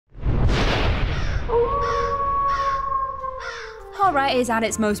Horror is at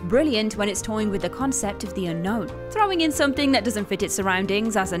its most brilliant when it's toying with the concept of the unknown. Throwing in something that doesn't fit its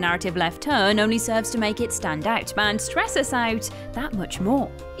surroundings as a narrative left turn only serves to make it stand out and stress us out that much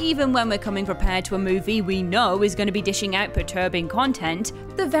more. Even when we're coming prepared to a movie we know is going to be dishing out perturbing content,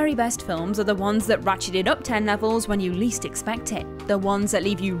 the very best films are the ones that ratchet it up 10 levels when you least expect it. The ones that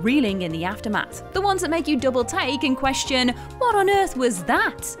leave you reeling in the aftermath. The ones that make you double take and question, what on earth was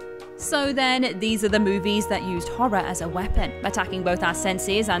that? So then, these are the movies that used horror as a weapon, attacking both our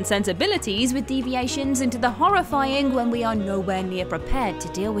senses and sensibilities with deviations into the horrifying when we are nowhere near prepared to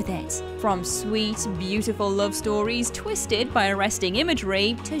deal with it. From sweet, beautiful love stories twisted by arresting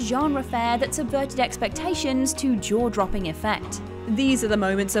imagery, to genre fare that subverted expectations to jaw-dropping effect. These are the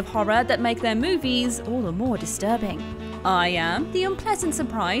moments of horror that make their movies all the more disturbing. I am the unpleasant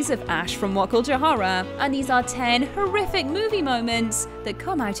surprise of Ash from What Culture Horror, and these are 10 horrific movie moments that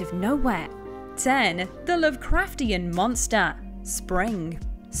come out of nowhere. 10. The Lovecraftian Monster. Spring.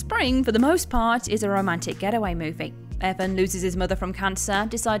 Spring, for the most part, is a romantic getaway movie. Evan loses his mother from cancer,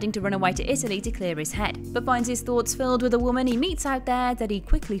 deciding to run away to Italy to clear his head, but finds his thoughts filled with a woman he meets out there that he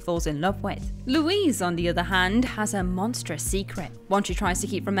quickly falls in love with. Louise, on the other hand, has a monstrous secret, one she tries to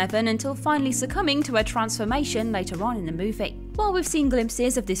keep from Evan until finally succumbing to her transformation later on in the movie. While we've seen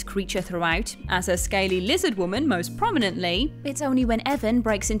glimpses of this creature throughout, as a scaly lizard woman most prominently, it's only when Evan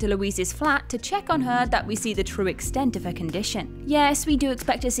breaks into Louise's flat to check on her that we see the true extent of her condition. Yes, we do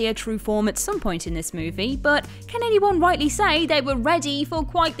expect to see her true form at some point in this movie, but can anyone rightly say they were ready for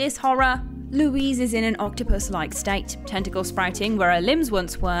quite this horror? Louise is in an octopus-like state, tentacles sprouting where her limbs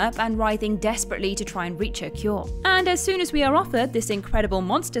once were and writhing desperately to try and reach her cure. And as soon as we are offered this incredible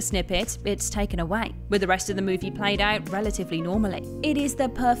monster snippet, it's taken away, with the rest of the movie played out relatively normally. It is the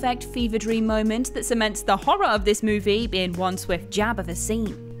perfect fever dream moment that cements the horror of this movie in one swift jab of a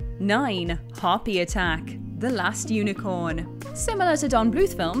scene. 9. Harpy Attack. The Last Unicorn. Similar to Don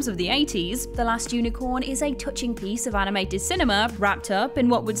Bluth films of the 80s, The Last Unicorn is a touching piece of animated cinema wrapped up in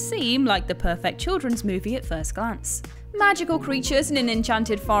what would seem like the perfect children's movie at first glance. Magical creatures in an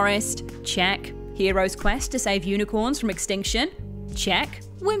enchanted forest? Check. Hero's quest to save unicorns from extinction? Check.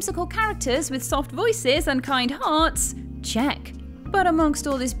 Whimsical characters with soft voices and kind hearts? Check. But amongst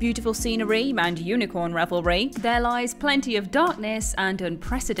all this beautiful scenery and unicorn revelry, there lies plenty of darkness and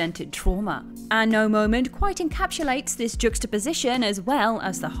unprecedented trauma. And no moment quite encapsulates this juxtaposition as well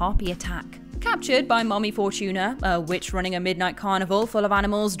as the Harpy Attack. Captured by Mommy Fortuna, a witch running a midnight carnival full of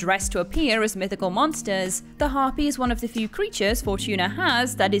animals dressed to appear as mythical monsters, the harpy is one of the few creatures Fortuna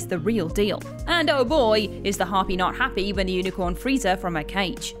has that is the real deal. And oh boy, is the harpy not happy when the unicorn frees her from her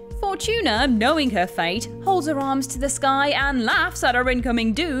cage. Fortuna, knowing her fate, holds her arms to the sky and laughs at her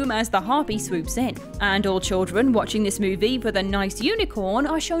incoming doom as the harpy swoops in. And all children watching this movie for the nice unicorn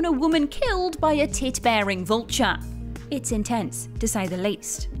are shown a woman killed by a tit-bearing vulture. It's intense, to say the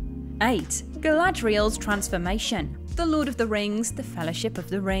least. 8. Galadriel's Transformation. The Lord of the Rings, The Fellowship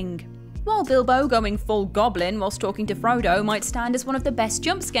of the Ring. While Bilbo going full goblin whilst talking to Frodo might stand as one of the best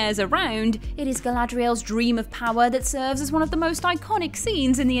jump scares around, it is Galadriel's dream of power that serves as one of the most iconic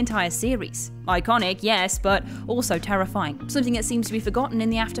scenes in the entire series. Iconic, yes, but also terrifying, something that seems to be forgotten in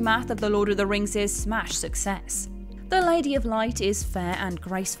the aftermath of The Lord of the Rings' smash success. The Lady of Light is fair and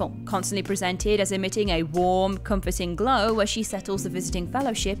graceful, constantly presented as emitting a warm, comforting glow as she settles the visiting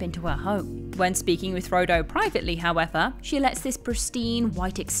fellowship into her home. When speaking with Frodo privately, however, she lets this pristine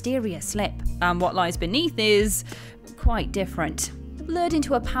white exterior slip, and what lies beneath is quite different. Lured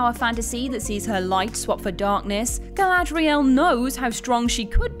into a power fantasy that sees her light swap for darkness, Galadriel knows how strong she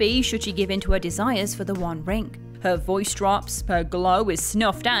could be should she give in to her desires for the One Ring. Her voice drops, her glow is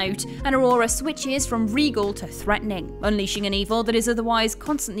snuffed out, and her aura switches from regal to threatening, unleashing an evil that is otherwise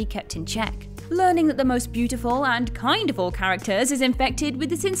constantly kept in check. Learning that the most beautiful and kind of all characters is infected with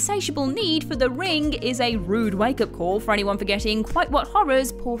this insatiable need for the ring is a rude wake-up call for anyone forgetting quite what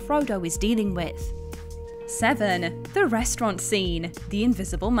horrors poor Frodo is dealing with. 7. The Restaurant Scene. The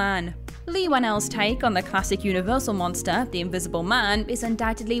Invisible Man. Leigh Whannell's take on the classic Universal monster, the Invisible Man, is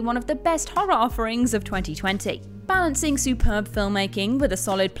undoubtedly one of the best horror offerings of 2020. Balancing superb filmmaking with a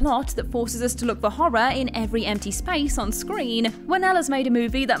solid plot that forces us to look for horror in every empty space on screen, Whannell has made a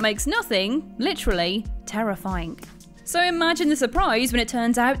movie that makes nothing, literally, terrifying. So imagine the surprise when it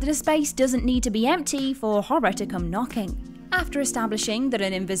turns out that a space doesn't need to be empty for horror to come knocking. After establishing that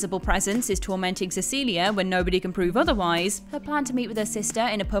an invisible presence is tormenting Cecilia when nobody can prove otherwise, her plan to meet with her sister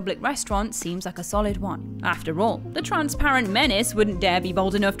in a public restaurant seems like a solid one. After all, the transparent menace wouldn't dare be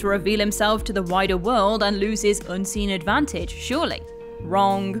bold enough to reveal himself to the wider world and lose his unseen advantage, surely.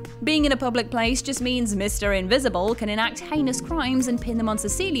 Wrong. Being in a public place just means Mr. Invisible can enact heinous crimes and pin them on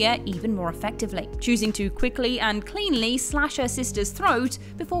Cecilia even more effectively, choosing to quickly and cleanly slash her sister's throat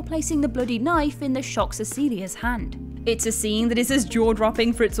before placing the bloody knife in the shocked Cecilia's hand. It's a scene that is as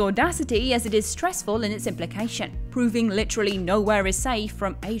jaw-dropping for its audacity as it is stressful in its implication, proving literally nowhere is safe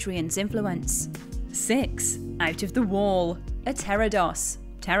from Adrian's influence. 6. Out of the Wall. A Pterodos.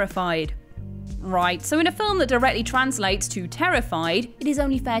 Terrified. Right, so in a film that directly translates to terrified, it is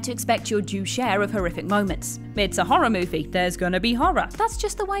only fair to expect your due share of horrific moments. It's a horror movie, there's gonna be horror. That's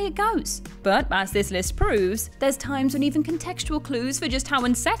just the way it goes. But as this list proves, there's times when even contextual clues for just how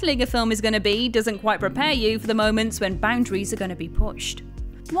unsettling a film is gonna be doesn't quite prepare you for the moments when boundaries are gonna be pushed.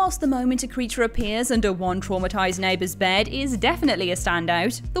 Whilst the moment a creature appears under one traumatized neighbour's bed is definitely a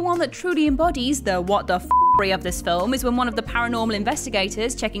standout, the one that truly embodies the what the f***ery of this film is when one of the paranormal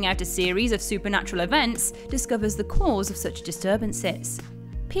investigators checking out a series of supernatural events discovers the cause of such disturbances.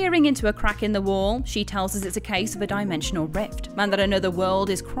 Peering into a crack in the wall, she tells us it's a case of a dimensional rift, and that another world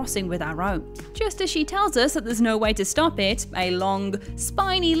is crossing with our own. Just as she tells us that there's no way to stop it, a long,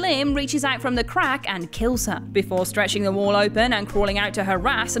 spiny limb reaches out from the crack and kills her, before stretching the wall open and crawling out to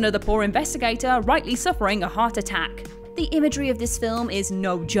harass another poor investigator rightly suffering a heart attack. The imagery of this film is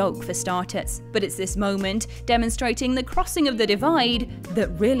no joke for starters, but it's this moment demonstrating the crossing of the divide that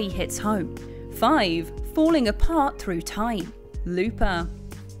really hits home. 5. Falling apart through time. Looper.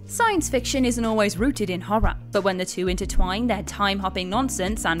 Science fiction isn't always rooted in horror, but when the two intertwine their time-hopping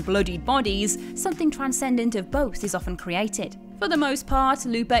nonsense and bloodied bodies, something transcendent of both is often created. For the most part,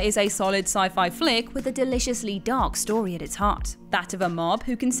 Looper is a solid sci-fi flick with a deliciously dark story at its heart. That of a mob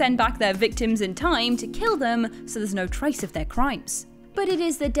who can send back their victims in time to kill them so there's no trace of their crimes. But it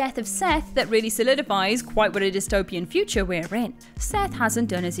is the death of Seth that really solidifies quite what a dystopian future we're in. Seth hasn't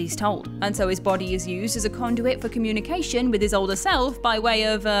done as he's told, and so his body is used as a conduit for communication with his older self by way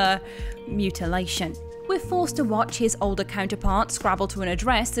of, mutilation. We're forced to watch his older counterpart scrabble to an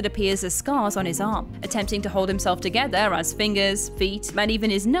address that appears as scars on his arm, attempting to hold himself together as fingers, feet, and even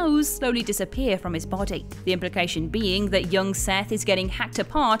his nose slowly disappear from his body. The implication being that young Seth is getting hacked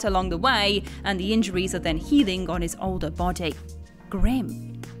apart along the way, and the injuries are then healing on his older body.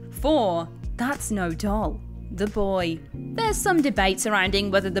 Grim. 4. That's No Doll. The Boy. There's some debate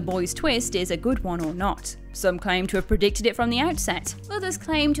surrounding whether The Boy's twist is a good one or not. Some claim to have predicted it from the outset. Others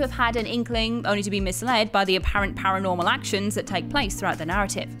claim to have had an inkling, only to be misled by the apparent paranormal actions that take place throughout the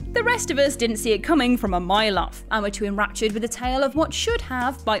narrative. The rest of us didn't see it coming from a mile off, and were too enraptured with the tale of what should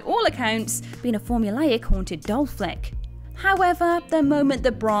have, by all accounts, been a formulaic haunted doll flick. However, the moment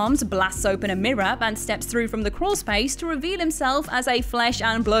that Brahms blasts open a mirror and steps through from the crawl space to reveal himself as a flesh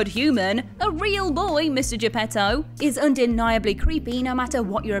and blood human, a real boy, Mr. Geppetto, is undeniably creepy no matter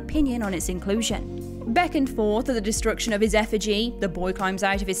what your opinion on its inclusion. Beckoned forth at the destruction of his effigy, the boy climbs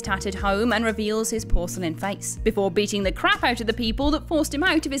out of his tattered home and reveals his porcelain face, before beating the crap out of the people that forced him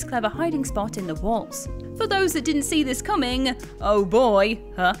out of his clever hiding spot in the walls. For those that didn't see this coming, oh boy,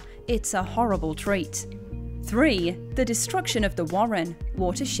 it's a horrible treat. 3. The Destruction of the Warren.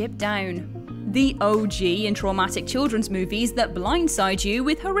 Watership Down. The OG in traumatic children's movies that blindside you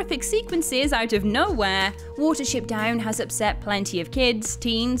with horrific sequences out of nowhere, Watership Down has upset plenty of kids,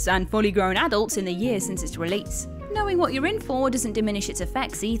 teens, and fully grown adults in the years since its release. Knowing what you're in for doesn't diminish its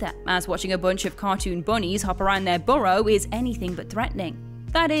effects either, as watching a bunch of cartoon bunnies hop around their burrow is anything but threatening.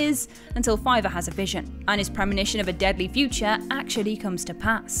 That is, until Fiver has a vision, and his premonition of a deadly future actually comes to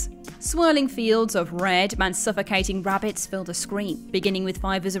pass. Swirling fields of red and suffocating rabbits fill the screen, beginning with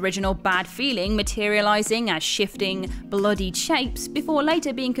Fiver's original bad feeling materializing as shifting, bloodied shapes before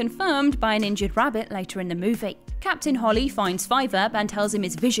later being confirmed by an injured rabbit later in the movie. Captain Holly finds Fiver and tells him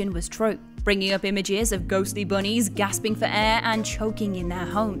his vision was true, bringing up images of ghostly bunnies gasping for air and choking in their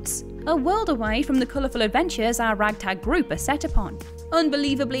homes. A world away from the colourful adventures our ragtag group are set upon.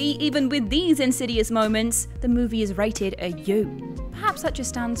 Unbelievably, even with these insidious moments, the movie is rated a U. Perhaps that just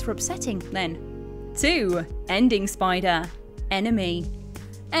stands for upsetting, then. 2. Ending Spider. Enemy.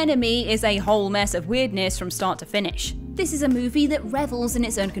 Enemy is a whole mess of weirdness from start to finish. This is a movie that revels in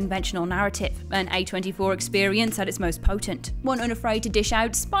its unconventional narrative, an A24 experience at its most potent, one unafraid to dish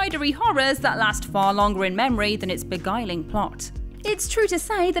out spidery horrors that last far longer in memory than its beguiling plot. It's true to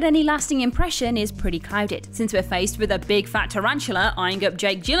say that any lasting impression is pretty clouded, since we're faced with a big fat tarantula eyeing up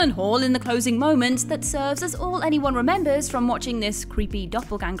Jake Gyllenhaal in the closing moments that serves as all anyone remembers from watching this creepy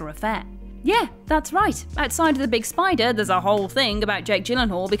doppelganger affair. Yeah, that's right. Outside of the big spider, there's a whole thing about Jake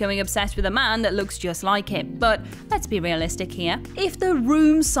Gyllenhaal becoming obsessed with a man that looks just like him. But let's be realistic here. If the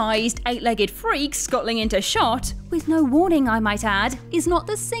room-sized, eight-legged freak scuttling into shot, with no warning I might add, is not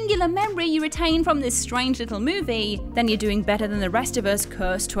the singular memory you retain from this strange little movie, then you're doing better than the rest of us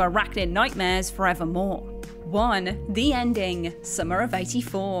cursed to arachnid nightmares forevermore. 1. The ending. Summer of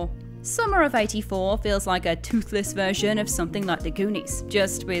 '84. Summer of '84 feels like a toothless version of something like The Goonies,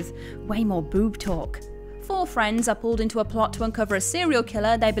 just with way more boob talk. 4 friends are pulled into a plot to uncover a serial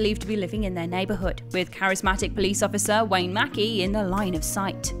killer they believe to be living in their neighbourhood, with charismatic police officer Wayne Mackey in the line of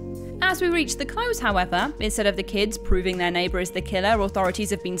sight. As we reach the close, however, instead of the kids proving their neighbour is the killer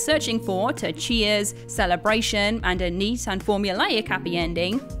authorities have been searching for to cheers, celebration, and a neat and formulaic happy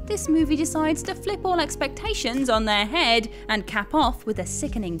ending, this movie decides to flip all expectations on their head and cap off with a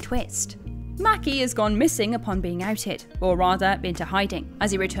sickening twist. Mackey has gone missing upon being outed, or rather into hiding,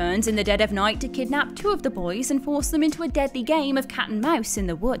 as he returns in the dead of night to kidnap 2 of the boys and force them into a deadly game of cat and mouse in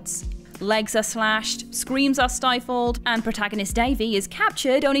the woods. Legs are slashed, screams are stifled, and protagonist Davey is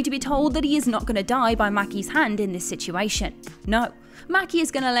captured only to be told that he is not going to die by Mackey's hand in this situation. No, Mackey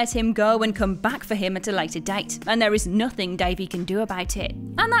is going to let him go and come back for him at a later date, and there is nothing Davey can do about it.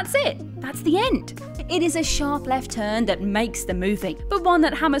 And that's it. That's the end. It is a sharp left turn that makes the movie, but one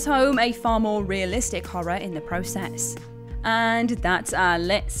that hammers home a far more realistic horror in the process. And that's our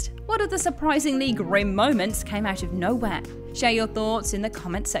list. What other surprisingly grim moments came out of nowhere? Share your thoughts in the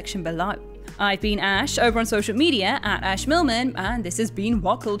comment section below. I've been Ash over on social media at Ash Millman, and this has been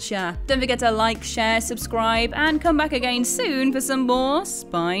What Culture. Don't forget to like, share, subscribe, and come back again soon for some more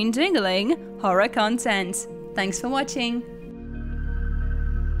spine-tingling horror content. Thanks for watching.